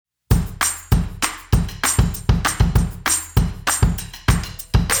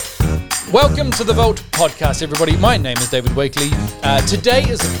Welcome to the Vault Podcast, everybody. My name is David Wakely. Today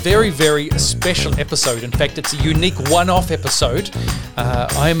is a very, very special episode. In fact, it's a unique one-off episode.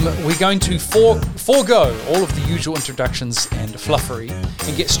 We're going to forego all of the usual introductions and fluffery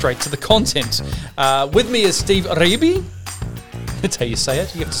and get straight to the content. With me is Steve Reiby. That's how you say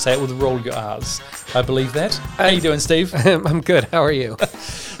it. You have to say it with roll your R's. I believe that. How you doing, Steve? I'm good. How are you?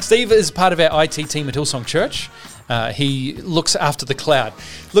 Steve is part of our IT team at Hillsong Church. He looks after the cloud.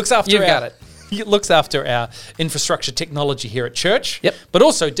 He looks after our infrastructure technology here at church. Yep. But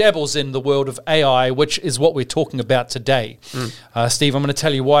also dabbles in the world of AI, which is what we're talking about today. Steve, I'm going to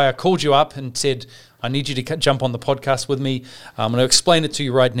tell you why I called you up and said, I need you to jump on the podcast with me. I'm going to explain it to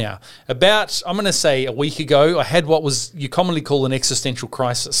you right now. I'm going to say a week ago, I had what was you commonly call an existential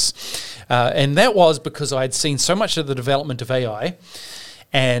crisis. And that was because I had seen so much of the development of AI.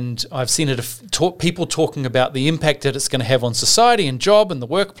 And I've seen people talking about the impact that it's going to have on society and job and the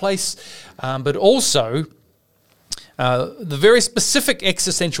workplace, but also the very specific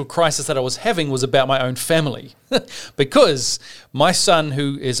existential crisis that I was having was about my own family. Because my son,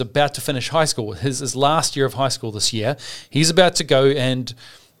 who is about to finish high school, his last year of high school this year, he's about to go and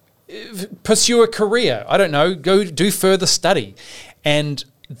pursue a career. I don't know, go do further study. And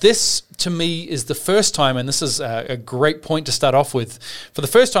this, to me, is the first time, and this is a great point to start off with, for the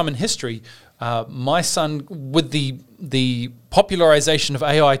first time in history, my son, with the popularization of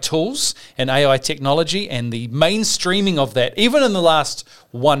AI tools and AI technology and the mainstreaming of that, even in the last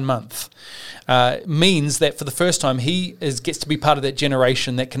 1 month, means that for the first time he gets to be part of that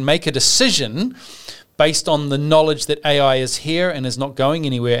generation that can make a decision based on the knowledge that AI is here and is not going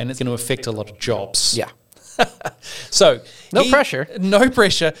anywhere and it's going to affect a lot of jobs. Yeah. So no pressure,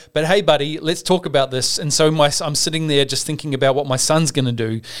 but hey buddy, let's talk about this. And so I'm sitting there just thinking about what my son's going to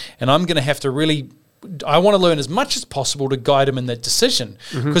do, and I'm going to have to I want to learn as much as possible to guide him in that decision,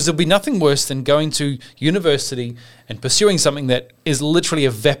 because there'll be nothing worse than going to university and pursuing something that is literally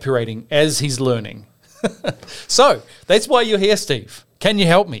evaporating as he's learning. So that's why you're here, Steve. Can you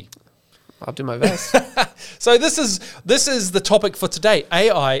help me? I'll do my best. So this is the topic for today: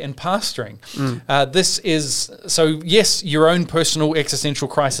 AI and pastoring. Yes, your own personal existential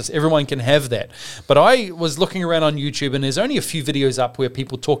crisis. Everyone can have that. But I was looking around on YouTube, and there's only a few videos up where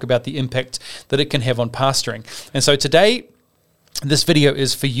people talk about the impact that it can have on pastoring. And so today, this video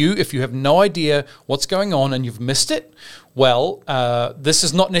is for you if you have no idea what's going on and you've missed it. Well, this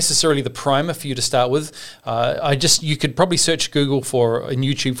is not necessarily the primer for you to start with. You could probably search Google and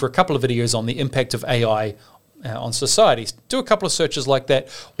YouTube for a couple of videos on the impact of AI on society. Do a couple of searches like that.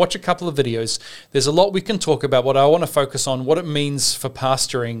 Watch a couple of videos. There's a lot we can talk about. What I want to focus on, what it means for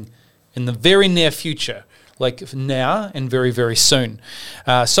pastoring in the very near future, like now and very, very soon.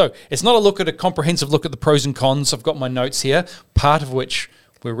 So it's not a comprehensive look at the pros and cons. I've got my notes here, part of which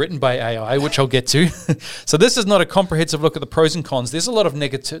were written by AI, which I'll get to. So this is not a comprehensive look at the pros and cons. There's a lot of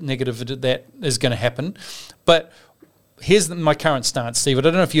negative that is going to happen. But here's my current stance, Steve. I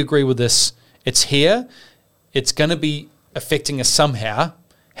don't know if you agree with this. It's here. It's going to be affecting us somehow.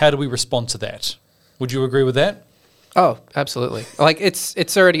 How do we respond to that? Would you agree with that? Oh, absolutely. Like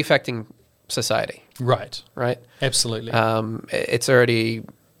it's already affecting society. Right. Absolutely. It's already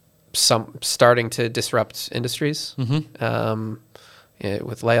starting to disrupt industries.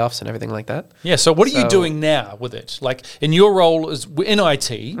 With layoffs and everything like that. Yeah, so what are you doing now with it? Like in your role as in IT,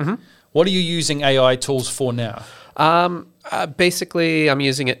 what are you using AI tools for now? Basically, I'm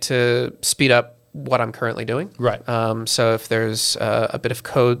using it to speed up what I'm currently doing. Right. So if there's a bit of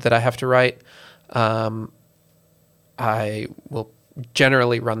code that I have to write, I will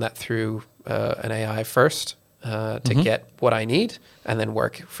generally run that through an AI first to get what I need and then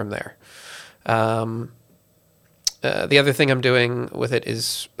work from there. The other thing I'm doing with it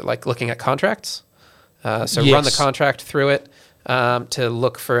is like looking at contracts. Run the contract through it to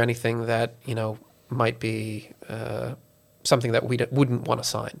look for anything that might be something that we wouldn't want to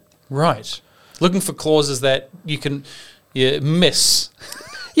sign. Right. Looking for clauses that you can miss.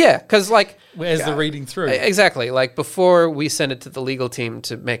 Yeah, because as they're reading through. Exactly. Like before we send it to the legal team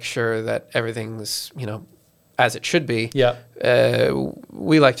to make sure that everything's as it should be. Yeah.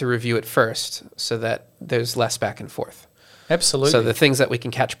 We like to review it first so that there's less back and forth. Absolutely. So the things that we can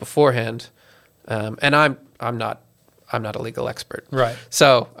catch beforehand, and I'm not a legal expert. Right.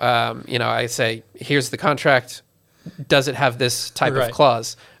 So I say, here's the contract. Does it have this type of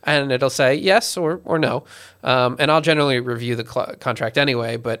clause? And it'll say yes or no. And I'll generally review the contract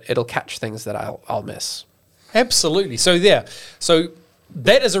anyway, but it'll catch things that I'll miss. Absolutely. So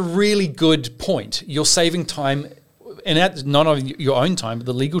that is a really good point. You're saving time not only your own time, but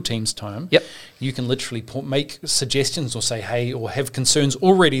the legal team's time. Yep. You can literally make suggestions or say, hey, or have concerns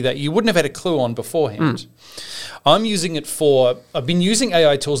already that you wouldn't have had a clue on beforehand. I'm using it I've been using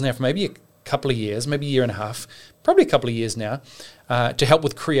AI tools now for maybe a couple of years, maybe a year and a half, probably a couple of years now, to help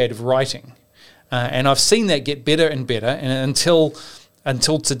with creative writing. And I've seen that get better and better. And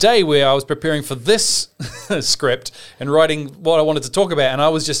until today, where I was preparing for this script and writing what I wanted to talk about, and I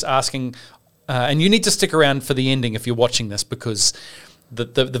was just asking, and you need to stick around for the ending if you're watching this, because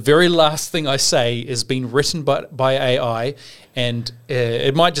the very last thing I say is being written by AI, and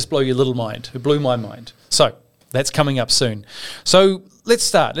it might just blow your little mind. It blew my mind. So that's coming up soon. So let's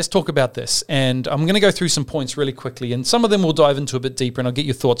start. Let's talk about this. And I'm going to go through some points really quickly, and some of them we'll dive into a bit deeper, and I'll get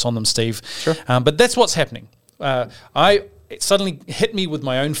your thoughts on them, Steve. Sure. But that's what's happening. It suddenly hit me with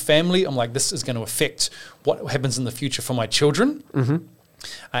my own family. I'm like, this is going to affect what happens in the future for my children.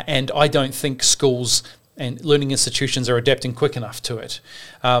 And I don't think schools and learning institutions are adapting quick enough to it.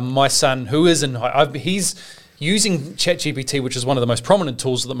 My son, who is he's using ChatGPT, which is one of the most prominent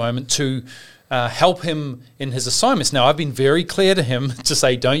tools at the moment, to help him in his assignments. Now, I've been very clear to him to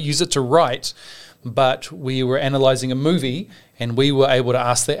say, don't use it to write, but we were analyzing a movie, and we were able to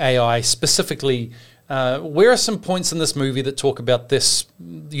ask the AI specifically, where are some points in this movie that talk about this,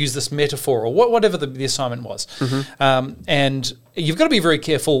 use this metaphor, or whatever the assignment was. And you've got to be very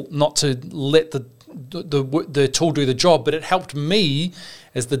careful not to let the tool do the job, but it helped me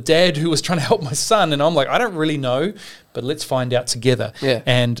as the dad who was trying to help my son, and I'm like, I don't really know, but let's find out together. Yeah.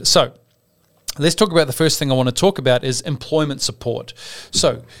 And so let's talk about the first thing I want to talk about is employment support.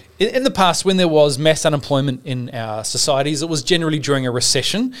 So in the past, when there was mass unemployment in our societies, it was generally during a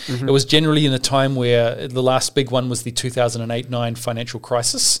recession. It was generally in a time where the last big one was the 2008-9 financial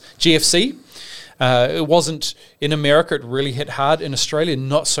crisis, GFC. It wasn't in America. It really hit hard. In Australia,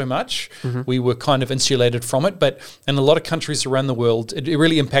 not so much. We were kind of insulated from it. But in a lot of countries around the world, it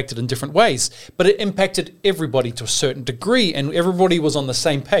really impacted in different ways. But it impacted everybody to a certain degree, and everybody was on the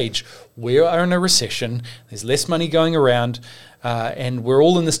same page. We are in a recession. There's less money going around. And we're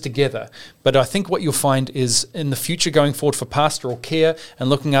all in this together. But I think what you'll find is in the future going forward for pastoral care and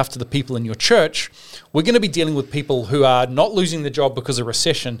looking after the people in your church, we're going to be dealing with people who are not losing their job because of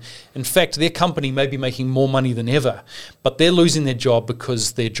recession. In fact, their company may be making more money than ever, but they're losing their job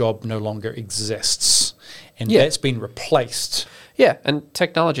because their job no longer exists. And that's been replaced. Yeah, and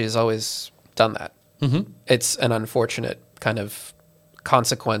technology has always done that. It's an unfortunate kind of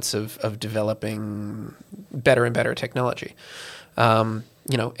consequence of developing better and better technology.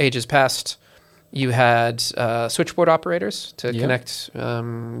 Ages past, you had switchboard operators to connect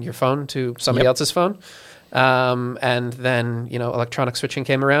your phone to somebody else's phone. And then, electronic switching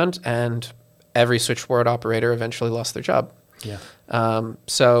came around, and every switchboard operator eventually lost their job.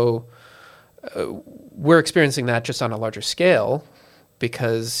 So we're experiencing that just on a larger scale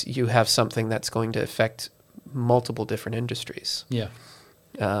because you have something that's going to affect multiple different industries.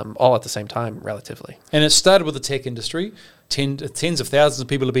 All at the same time, relatively. And it started with the tech industry. Tens of thousands of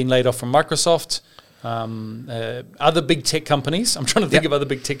people have been laid off from Microsoft, other big tech companies. I'm trying to think of other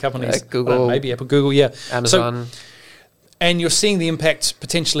big tech companies. Google. Maybe Apple, Google, Amazon. And you're seeing the impact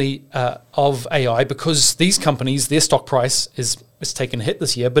potentially of AI because these companies, their stock price is taken a hit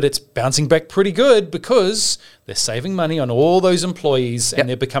this year, but it's bouncing back pretty good because they're saving money on all those employees and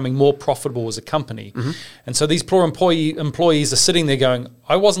they're becoming more profitable as a company. And so these poor employees are sitting there going,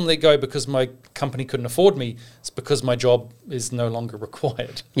 I wasn't let go because my company couldn't afford me. It's because my job is no longer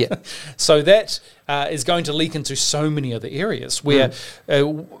required. So that is going to leak into so many other areas where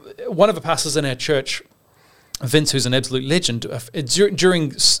one of the pastors in our church, Vince, who's an absolute legend,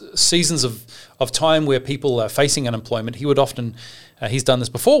 during seasons of time where people are facing unemployment, he would often, he's done this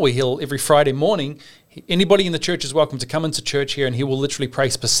before, where he'll, every Friday morning, anybody in the church is welcome to come into church here, and he will literally pray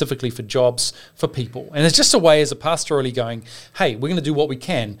specifically for jobs for people. And it's just a way as a pastor really going, hey, we're going to do what we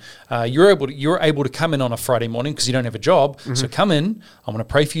can. You're able to come in on a Friday morning because you don't have a job, so come in, I'm going to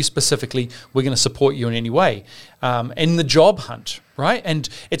pray for you specifically, we're going to support you in any way. In the job hunt, right? And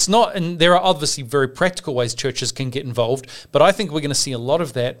it's not, and there are obviously very practical ways churches can get involved, but I think we're going to see a lot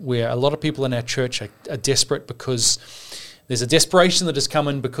of that where a lot of people in our church are desperate because there's a desperation that has come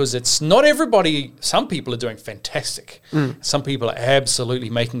in because it's not everybody. Some people are doing fantastic. Some people are absolutely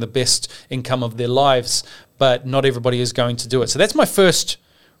making the best income of their lives, but not everybody is going to do it. So that's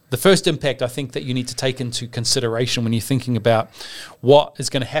the first impact I think that you need to take into consideration when you're thinking about what is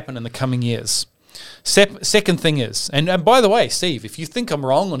going to happen in the coming years. Second thing is, and by the way, Steve, if you think I'm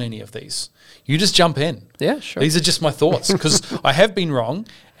wrong on any of these, you just jump in. Yeah, sure. These are just my thoughts because I have been wrong,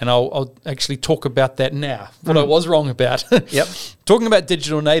 and I'll actually talk about that now, what I was wrong about. Yep. Talking about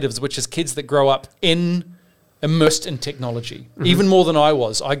digital natives, which is kids that grow up in immersed in technology, even more than I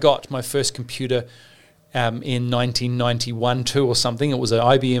was. I got my first computer in 1991, 2 or something. It was an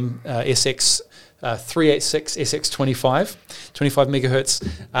IBM SX 386 SX25, 25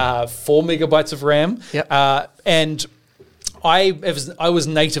 megahertz, 4 megabytes of RAM. Yep. And I was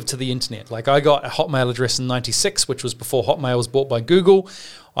native to the internet. Like, I got a Hotmail address in 96, which was before Hotmail was bought by Google.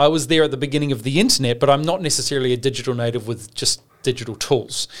 I was there at the beginning of the internet, but I'm not necessarily a digital native with just digital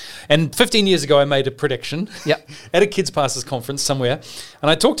tools. And 15 years ago, I made a prediction at a Kids Passes conference somewhere. And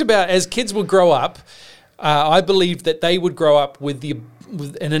I talked about, as kids would grow up, I believed that they would grow up with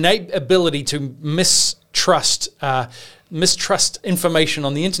an innate ability to mistrust information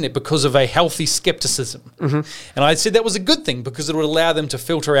on the internet because of a healthy skepticism. And I said that was a good thing because it would allow them to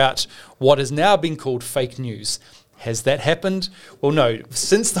filter out what has now been called fake news. Has that happened? Well, no.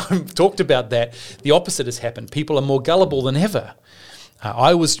 Since I've talked about that, the opposite has happened. People are more gullible than ever.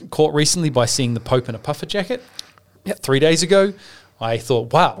 I was caught recently by seeing the Pope in a puffer jacket 3 days ago. I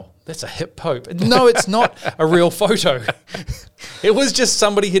thought, wow, that's a hip Pope. No, it's not a real photo. It was just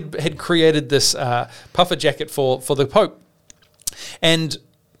somebody had created this puffer jacket for the Pope. And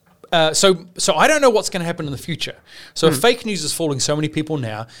so I don't know what's going to happen in the future. So if fake news is fooling so many people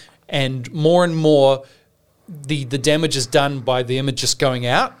now, and more the damage is done by the image just going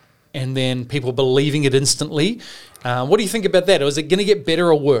out and then people believing it instantly. What do you think about that? Or is it going to get better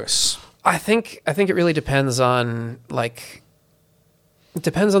or worse? I think it really depends on it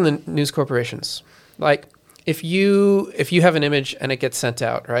depends on the news corporations. Like, if you have an image and it gets sent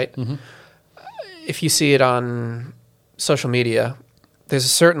out, right? If you see it on social media, there's a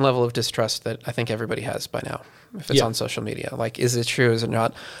certain level of distrust that I think everybody has by now. If it's on social media, like, is it true? Is it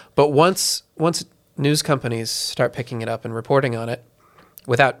not? But once news companies start picking it up and reporting on it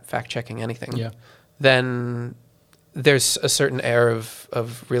without fact checking anything, then there's a certain air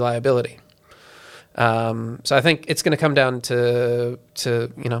of reliability. So I think it's going to come down to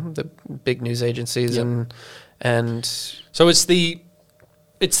the big news agencies and so it's the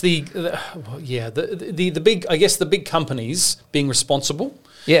big, I guess, the big companies being responsible.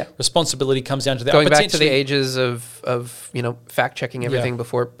 Yeah, responsibility comes down to that. Going back to the ages of fact checking everything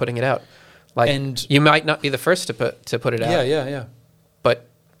before putting it out. Like, and you might not be the first to put it out. Yeah. But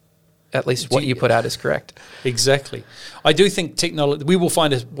at least what you put out is correct. Exactly. I do think we will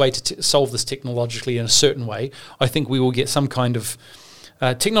find a way to solve this technologically in a certain way. I think we will get some kind of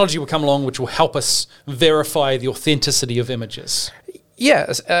technology will come along which will help us verify the authenticity of images.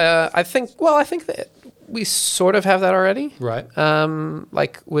 Yes. I think that we sort of have that already. Right.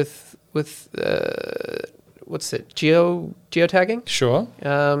 Like with what's it? Geotagging? Sure.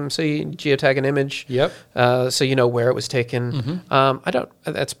 So you geotag an image. Yep. So you know where it was taken.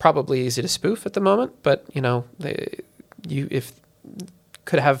 That's probably easy to spoof at the moment, but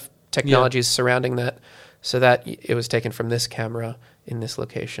could have technologies surrounding that so that it was taken from this camera in this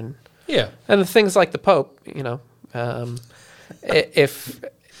location. Yeah. And the things like the Pope, if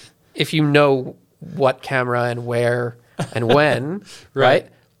you know what camera and where and when, right?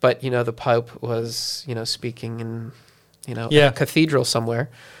 But the Pope was speaking in a cathedral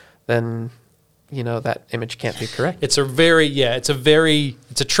somewhere, then that image can't be correct. It's a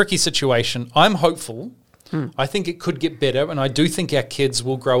tricky situation. I'm hopeful. I think it could get better, and I do think our kids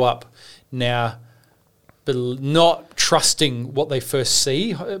will grow up now not trusting what they first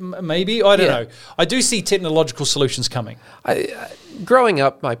see. Maybe I don't know. I do see technological solutions coming. Growing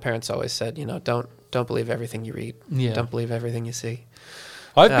up, my parents always said, don't believe everything you read. Yeah. Don't believe everything you see.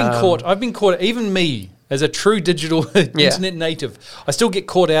 I've been caught. Even me, as a true digital internet native, I still get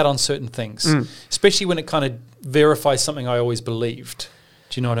caught out on certain things, especially when it kind of verifies something I always believed.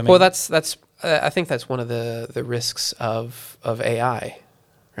 Do you know what I mean? Well, that's. I think that's one of the risks of AI,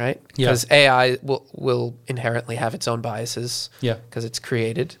 right? Because AI will inherently have its own biases. Yeah. Because it's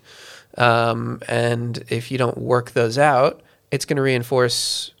created, and if you don't work those out, it's going to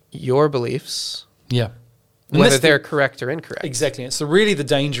reinforce your beliefs. Yeah. Whether they're correct or incorrect. Exactly. It's really the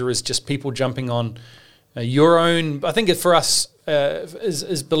danger is just people jumping on your own. I think for us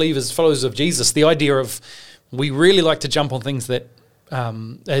as believers, followers of Jesus, the idea of we really like to jump on things that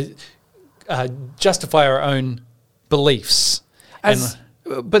justify our own beliefs.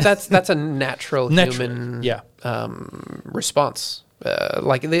 But that's a natural human response.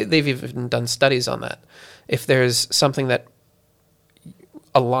 Like they've even done studies on that. If there's something that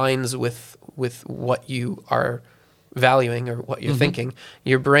aligns with what you are valuing or what you're thinking,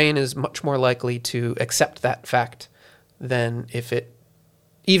 your brain is much more likely to accept that fact than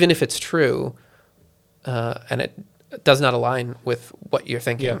even if it's true, and it does not align with what you're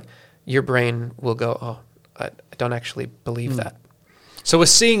thinking. Yeah. Your brain will go, "Oh, I don't actually believe that." So we're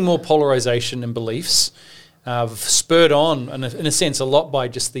seeing more polarization in beliefs. spurred on, in a sense, a lot by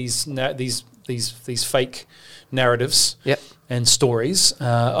just these fake narratives and stories.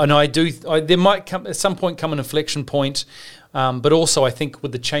 And there might come at some point come an inflection point, but also I think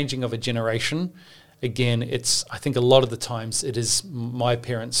with the changing of a generation, again, I think a lot of the times it is my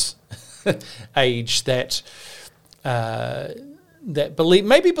parents' age that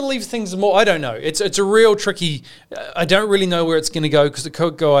believe things more. I don't know. It's a real tricky. I don't really know where it's going to go because it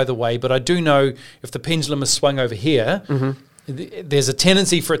could go either way. But I do know if the pendulum is swung over here, there's a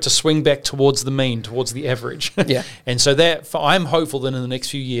tendency for it to swing back towards the mean, towards the average. Yeah. And so I'm hopeful that in the next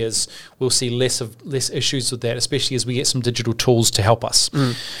few years we'll see less issues with that, especially as we get some digital tools to help us.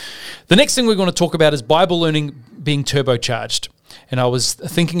 The next thing we're going to talk about is Bible learning being turbocharged. And I was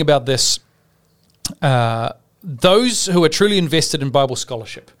thinking about this. Those who are truly invested in Bible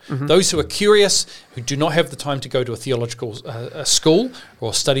scholarship, those who are curious, who do not have the time to go to a theological school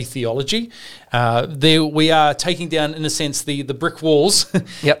or study theology, we are taking down, in a sense, the brick walls,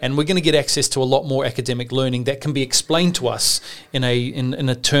 and we're going to get access to a lot more academic learning that can be explained to us in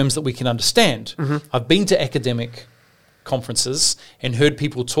a terms that we can understand. I've been to academic conferences and heard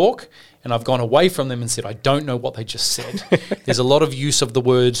people talk, and I've gone away from them and said, I don't know what they just said. There's a lot of use of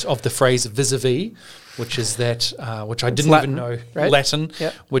the phrase vis-a-vis, which is that, which I didn't even know, right? Latin,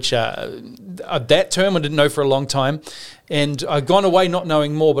 which that term I didn't know for a long time. And I've gone away not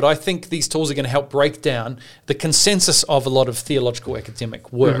knowing more, but I think these tools are going to help break down the consensus of a lot of theological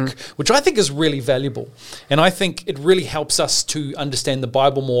academic work, which I think is really valuable. And I think it really helps us to understand the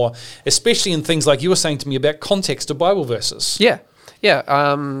Bible more, especially in things like you were saying to me about context of Bible verses. Yeah.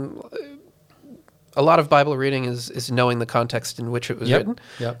 A lot of Bible reading is knowing the context in which it was written.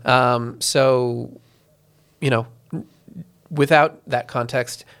 So, without that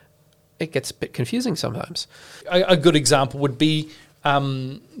context, it gets a bit confusing sometimes. A good example would be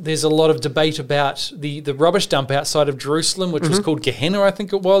there's a lot of debate about the rubbish dump outside of Jerusalem, which was called Gehenna, I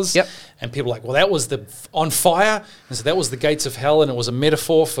think it was. And people are like, well, that was on fire, and so that was the gates of hell, and it was a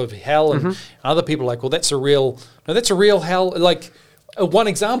metaphor for hell. And other people are like, well, that's a real hell. Like one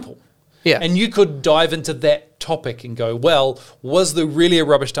example. Yeah. And you could dive into that topic and go, well, was there really a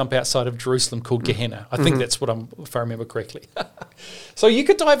rubbish dump outside of Jerusalem called Gehenna? I think that's if I remember correctly. So you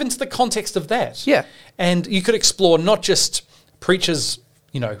could dive into the context of that. Yeah. And you could explore not just preachers,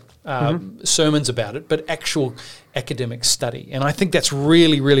 sermons about it, but actual academic study. And I think that's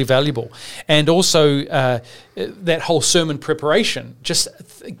really, really valuable. And also that whole sermon preparation, just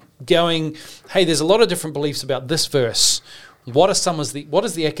going, hey, there's a lot of different beliefs about this verse. What is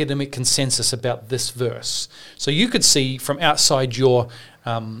the academic consensus about this verse? So you could see from outside your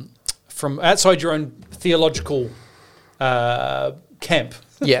own theological camp,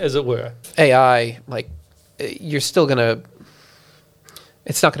 as it were. AI, you're still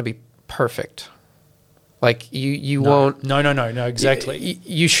it's not gonna be perfect. Like you won't. No, exactly.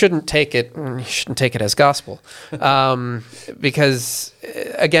 You shouldn't take it. You shouldn't take it as gospel, because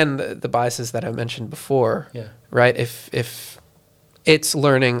again, the biases that I mentioned before. Right. If it's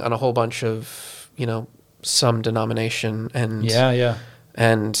learning on a whole bunch of some denomination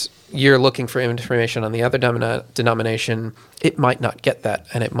and you're looking for information on the other denomination, it might not get that,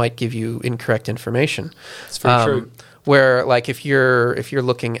 and it might give you incorrect information. It's very true. Where if you're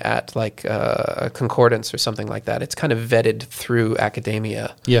looking at a concordance or something like that, it's kind of vetted through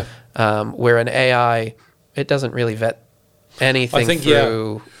academia. Where an AI, it doesn't really vet anything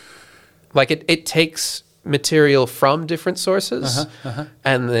through. It takes material from different sources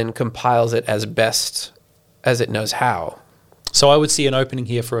and then compiles it as best as it knows how. So I would see an opening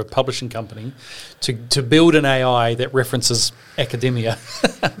here for a publishing company to build an AI that references academia.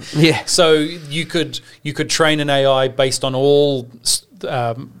 So you could train an AI based on all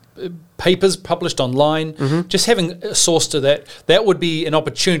papers published online. Just having a source to that would be an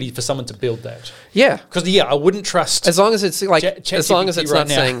opportunity for someone to build that. Because I wouldn't trust, as long as it's as long as it's not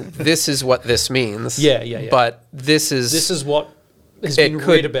saying this is what this means. But this is what has been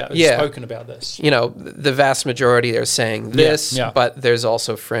read about, spoken about this. The vast majority are saying this, but there's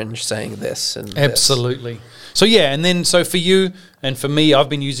also fringe saying this and absolutely. This. So for you and for me, I've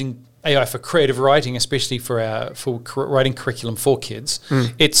been using AI for creative writing, especially for writing curriculum for kids.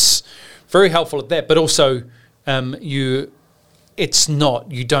 It's very helpful at that, but also you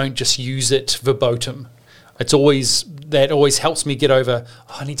don't just use it verbatim. That always helps me get over,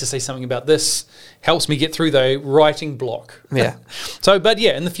 I need to say something about this, helps me get through the writing block. In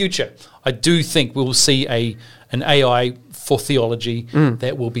the future, I do think we'll see an AI for theology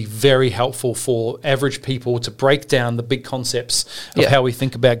that will be very helpful for average people to break down the big concepts of how we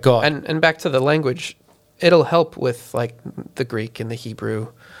think about God. And back to the language, it'll help with like the Greek and the Hebrew,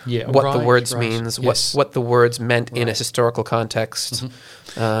 what the words means, what the words meant in a historical context.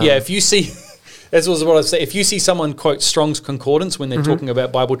 If you see, that was what I was saying. If you see someone quote Strong's Concordance when they're talking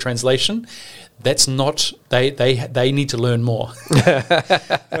about Bible translation, that's not, they need to learn more.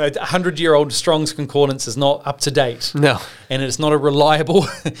 100-year-old Strong's Concordance is not up to date. No. And it's not a reliable,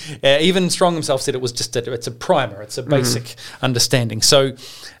 even Strong himself said it was just it's a primer, it's a basic understanding. So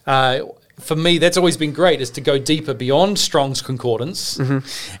for me, that's always been great, is to go deeper beyond Strong's Concordance,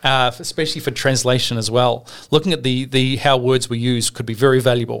 especially for translation as well. Looking at the how words were used could be very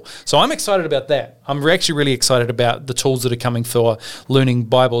valuable. So I'm excited about that. I'm actually really excited about the tools that are coming for learning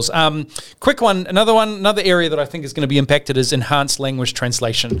Bibles. Quick one, another area that I think is going to be impacted is enhanced language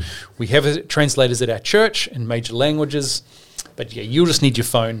translation. We have translators at our church in major languages, but you'll just need your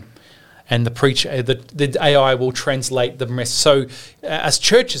phone. And the AI will translate the mess. So as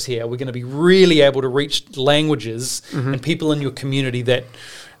churches here, we're going to be really able to reach languages and people in your community that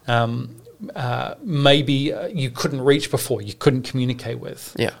maybe you couldn't reach before, you couldn't communicate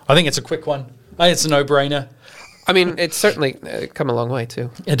with. Yeah. I think it's a quick one. I think it's a no-brainer. I mean, it's certainly come a long way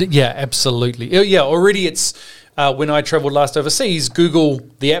too. Yeah, absolutely. Yeah, already it's... when I traveled last overseas, Google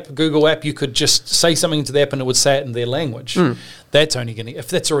app, you could just say something to the app and it would say it in their language. That's only going to, if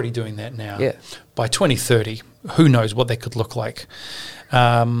that's already doing that now, by 2030, who knows what that could look like.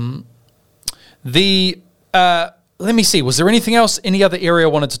 Let me see, was there anything else, any other area I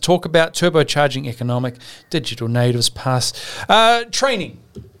wanted to talk about? Turbocharging economic, digital natives, training.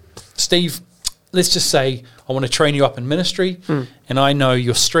 Steve, let's just say I want to train you up in ministry, and I know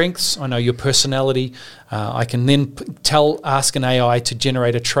your strengths, I know your personality. I can then ask an AI to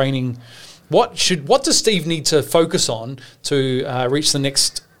generate a training. What does Steve need to focus on to reach the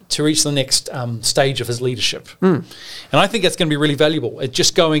next stage of his leadership? And I think that's going to be really valuable. It's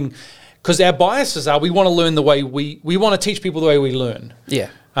just going, because our biases are we want to learn the way we want to teach people the way we learn. Yeah.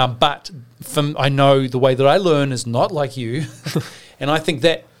 But I know the way that I learn is not like you, and I think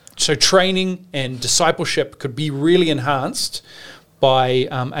that. So training and discipleship could be really enhanced by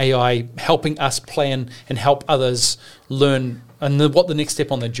AI helping us plan and help others learn and what the next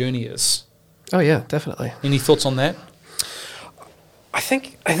step on their journey is. Oh yeah, definitely. Any thoughts on that? I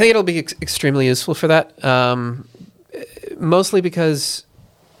think it'll be extremely useful for that. Mostly because,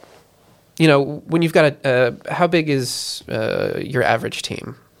 when you've got how big is your average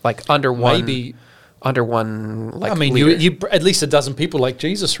team? Like under one. Maybe. Under one, like, I mean, you at least a dozen people like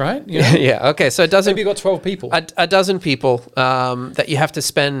Jesus, right? Yeah. Okay. So a dozen. Maybe you got 12 people. A dozen people that you have to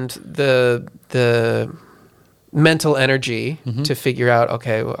spend the mental energy to figure out.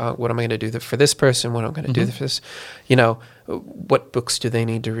 Okay, what am I going to do for this person? What am I going to do for this? What books do they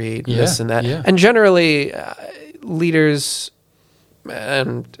need to read? This and that. Yeah. And generally, leaders,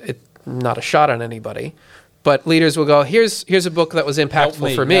 and it's not a shot on anybody, but leaders will go, Here's a book that was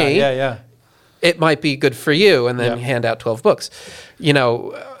impactful for me. Yeah. It might be good for you, and then you hand out 12 books.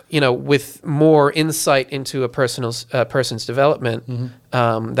 With more insight into a person's development,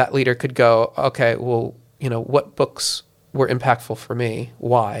 that leader could go, okay, well, what books were impactful for me?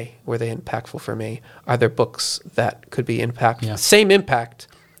 Why were they impactful for me? Are there books that could be impactful? Same impact,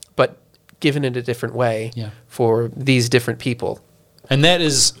 but given in a different way for these different people. And that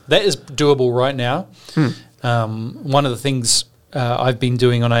is doable right now. One of the things I've been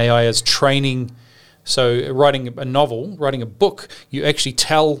doing on AI is training. So writing a novel, writing a book, you actually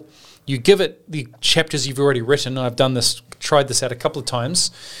you give it the chapters you've already written. I've tried this out a couple of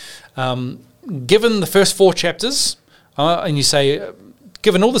times. Given the first 4 chapters, and you say,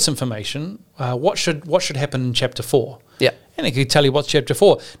 given all this information, what should happen in chapter 4? Yeah. And it can tell you what's chapter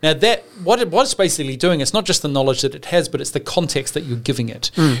 4. Now, what it's basically doing, it's not just the knowledge that it has, but it's the context that you're giving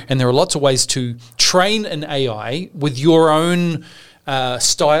it. And there are lots of ways to train an AI with your own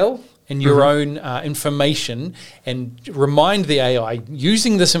style and your own information, and remind the AI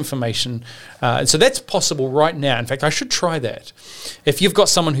using this information. And so that's possible right now. In fact, I should try that. If you've got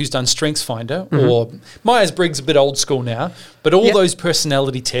someone who's done StrengthsFinder, or Myers-Briggs a bit old school now, but all those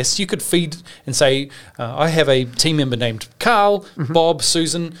personality tests, you could feed and say, I have a team member named Carl, Bob,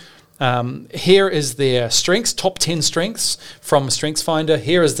 Susan. Here is their strengths, top 10 strengths from StrengthsFinder.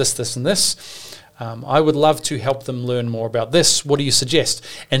 Here is this, and this. I would love to help them learn more about this. What do you suggest?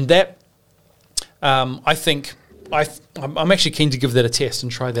 And that, I think, I'm actually keen to give that a test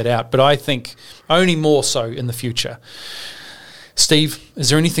and try that out, but I think only more so in the future. Steve, is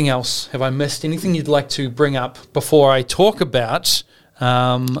there anything else? Have I missed anything you'd like to bring up before I talk about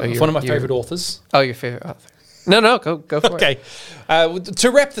one of my favorite authors? Oh, your favorite author. No, go for it. Okay.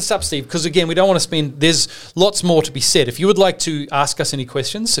 To wrap this up, Steve, because again, we don't want to spend, there's lots more to be said. If you would like to ask us any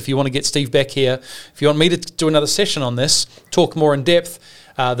questions, if you want to get Steve back here, if you want me to do another session on this, talk more in depth,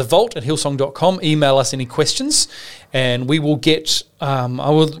 the vault at hillsong.com, email us any questions, and we will get, I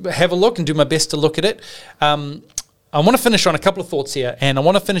will have a look and do my best to look at it. I want to finish on a couple of thoughts here, and I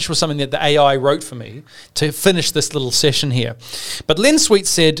want to finish with something that the AI wrote for me to finish this little session here. But Len Sweet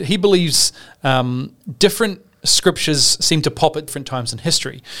said he believes different scriptures seem to pop at different times in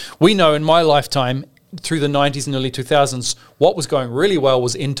history. We know in my lifetime, through the 90s and early 2000s, what was going really well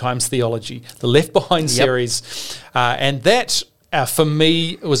was end times theology, the Left Behind series. And that, for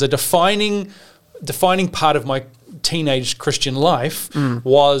me, was a defining part of my teenage Christian life,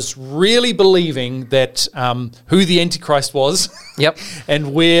 was really believing that who the Antichrist was,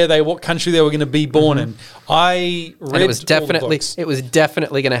 and what country they were going to be born in. I read and it was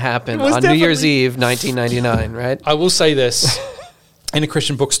definitely going to happen on New Year's Eve, 1999. Right? I will say this: in a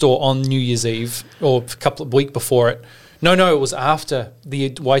Christian bookstore on New Year's Eve, or a couple of weeks before it. No, it was after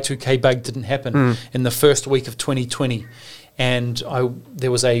the Y2K bug didn't happen in the first week of 2020. And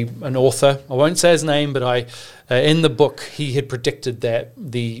there was an author, I won't say his name, but in the book, he had predicted that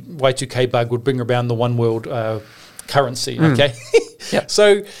the Y2K bug would bring around the one world currency, okay?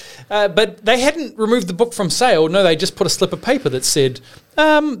 So, but they hadn't removed the book from sale. No, they just put a slip of paper that said,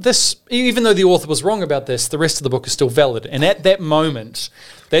 this, even though the author was wrong about this, the rest of the book is still valid. And at that moment,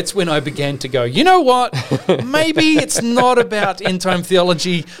 that's when I began to go, you know what? Maybe it's not about end time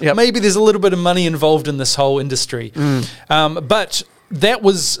theology. Maybe there's a little bit of money involved in this whole industry. But that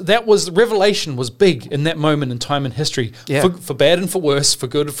was revelation was big in that moment in time in history, for bad and for worse, for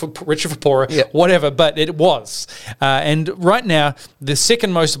good, for richer, for poorer, whatever. But it was, and right now the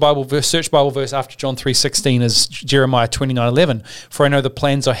second most searched Bible verse after John 3:16 is Jeremiah 29:11. For I know the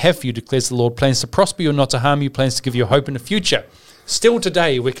plans I have for you, declares the Lord, plans to prosper you and not to harm you, plans to give you hope in the future. Still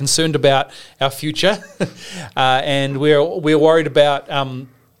today, we're concerned about our future, and we're worried about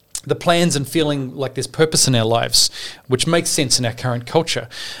the plans and feeling like there's purpose in our lives, which makes sense in our current culture.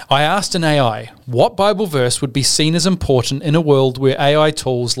 I asked an AI, what Bible verse would be seen as important in a world where AI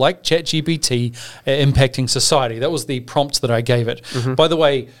tools like ChatGPT are impacting society? That was the prompt that I gave it. By the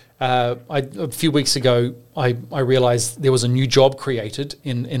way, a few weeks ago, I realized there was a new job created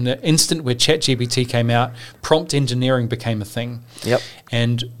in the instant where ChatGPT came out. Prompt engineering became a thing.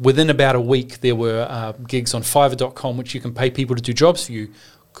 And within about a week, there were gigs on Fiverr.com, which you can pay people to do jobs for you.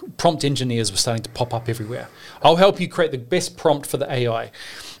 Prompt engineers were starting to pop up everywhere. I'll help you create the best prompt for the AI.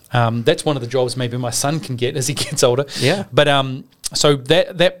 That's one of the jobs maybe my son can get as he gets older. But so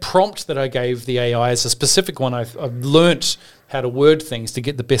that prompt that I gave the AI is a specific one. I've learnt how to word things to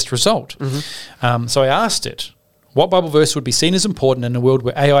get the best result. So I asked it, what Bible verse would be seen as important in a world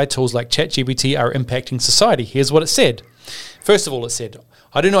where AI tools like ChatGPT are impacting society? Here's what it said. First of all, it said,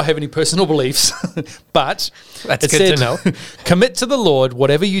 I do not have any personal beliefs, but that's good to know. Commit to the Lord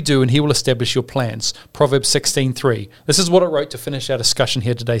whatever you do, and He will establish your plans. Proverbs 16:3. This is what I wrote to finish our discussion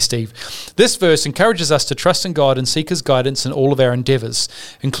here today, Steve. This verse encourages us to trust in God and seek His guidance in all of our endeavors,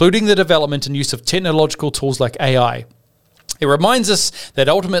 including the development and use of technological tools like AI. It reminds us that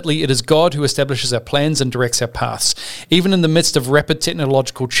ultimately it is God who establishes our plans and directs our paths, even in the midst of rapid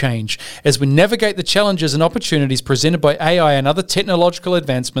technological change. As we navigate the challenges and opportunities presented by AI and other technological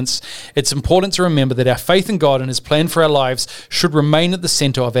advancements, it's important to remember that our faith in God and His plan for our lives should remain at the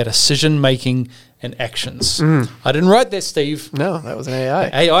center of our decision-making and actions. I didn't write that, Steve. No, that was an AI.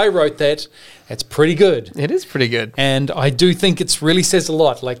 AI wrote that. It's pretty good. It is pretty good. And I do think it really says a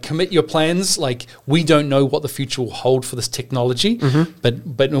lot. Like, commit your plans. Like, we don't know what the future will hold for this technology. But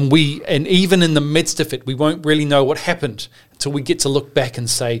and even in the midst of it, we won't really know what happened until we get to look back and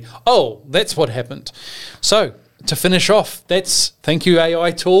say, oh, that's what happened. So, to finish off, thank you, AI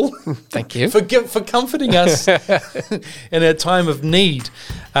tool. Thank you for comforting us in a time of need.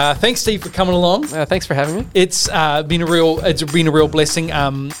 Thanks, Steve, for coming along. Thanks for having me. It's been a real blessing.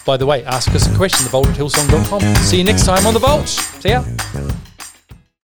 By the way, ask us a question, thevault@hillsong.com. See you next time on The Vault. See ya.